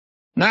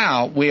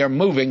Now, we are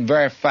moving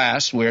very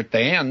fast. We're at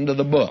the end of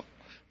the book.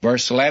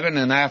 Verse 11,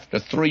 and after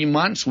 3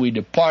 months we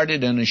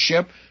departed in a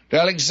ship to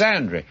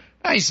Alexandria.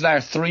 Now, he's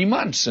there 3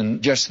 months,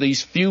 and just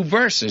these few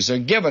verses are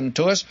given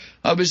to us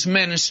of his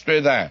ministry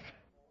there.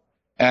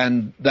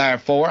 And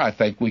therefore, I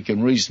think we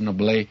can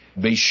reasonably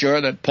be sure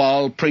that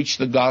Paul preached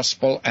the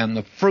gospel, and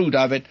the fruit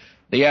of it,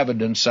 the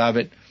evidence of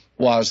it,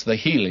 was the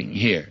healing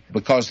here,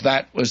 because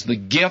that was the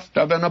gift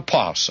of an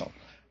apostle.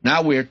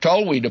 Now, we are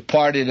told we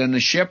departed in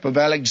the ship of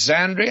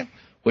Alexandria,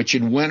 which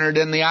had wintered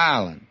in the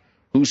island,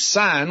 whose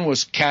sign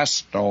was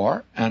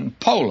Castor and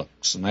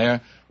Pollux. And they're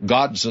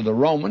gods of the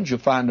Romans. You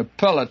find a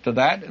pillar to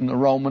that in the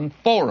Roman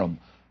Forum,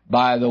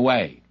 by the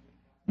way.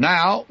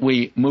 Now,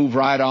 we move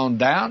right on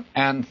down,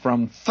 and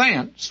from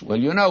thence,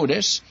 will you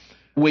notice,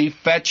 we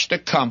fetched a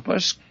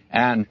compass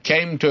and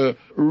came to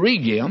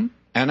Rhegium,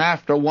 and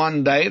after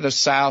 1 day the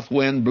south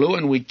wind blew,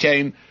 and we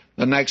came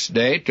the next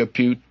day to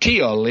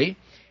Puteoli,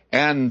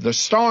 and the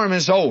storm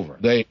is over.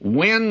 The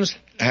winds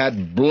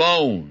had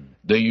blown.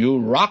 The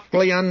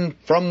Euroclean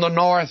from the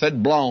north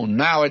had blown.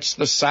 Now it's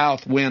the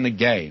south wind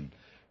again.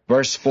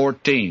 Verse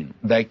 14,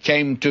 they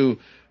came to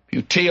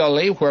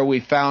Puteoli, where we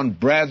found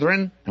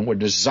brethren, and were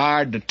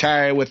desired to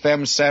tarry with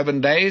them 7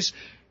 days,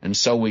 and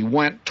so we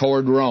went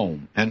toward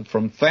Rome. And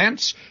from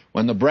thence,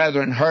 when the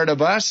brethren heard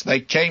of us, they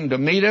came to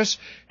meet us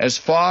as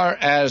far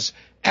as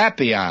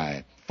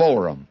Appii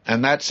Forum,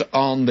 and that's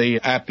on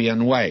the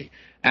Appian Way.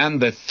 And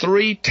the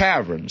 3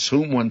 taverns,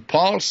 whom when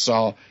Paul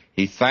saw,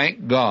 he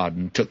thanked God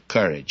and took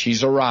courage.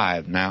 He's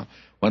arrived now.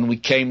 When we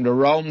came to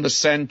Rome, the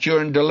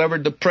centurion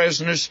delivered the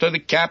prisoners to the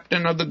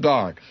captain of the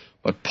guard.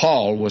 But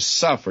Paul was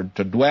suffered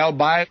to dwell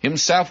by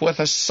himself with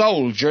a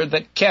soldier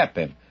that kept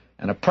him.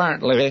 And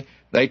apparently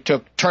they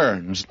took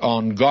turns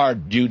on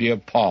guard duty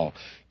of Paul.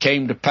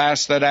 Came to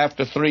pass that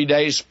after 3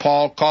 days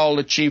Paul called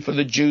the chief of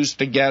the Jews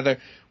together.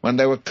 When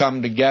they were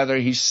come together,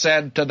 he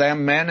said to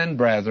them, men and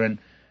brethren,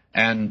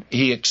 and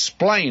he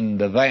explained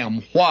to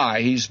them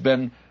why he's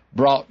been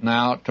brought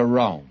now to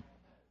Rome.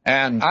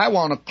 And I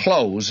want to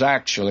close,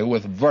 actually,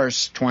 with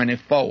verse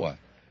 24.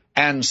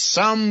 And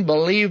some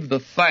believed the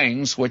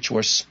things which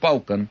were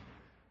spoken,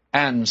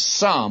 and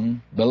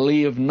some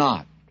believed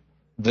not.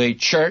 The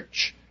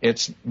church,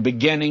 it's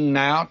beginning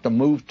now to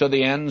move to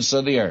the ends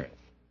of the earth.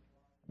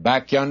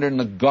 Back yonder in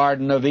the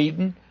Garden of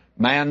Eden,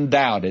 man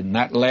doubted, and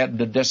that led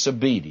to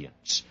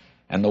disobedience.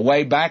 And the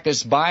way back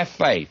is by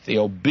faith, the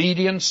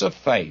obedience of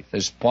faith,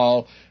 as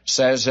Paul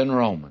says in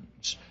Romans.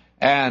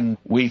 And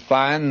we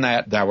find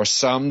that there were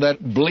some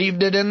that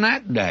believed it in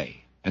that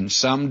day, and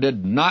some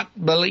did not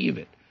believe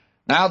it.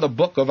 Now the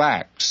book of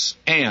Acts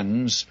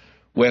ends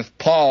with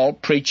Paul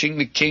preaching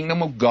the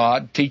kingdom of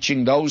God,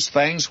 teaching those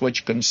things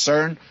which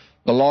concern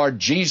the Lord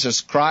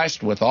Jesus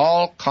Christ with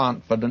all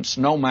confidence,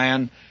 no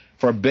man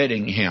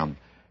forbidding him.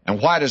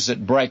 And why does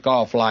it break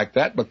off like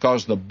that?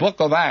 Because the book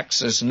of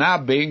Acts is now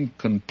being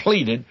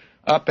completed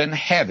up in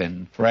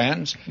heaven,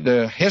 friends.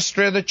 The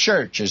history of the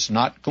church is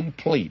not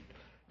complete.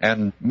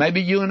 And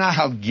maybe you and I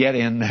will get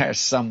in there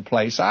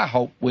someplace. I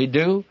hope we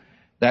do,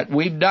 that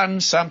we've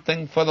done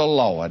something for the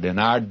Lord in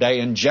our day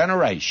and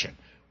generation.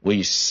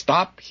 We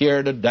stop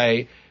here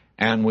today,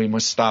 and we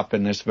must stop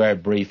in this very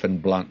brief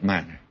and blunt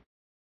manner.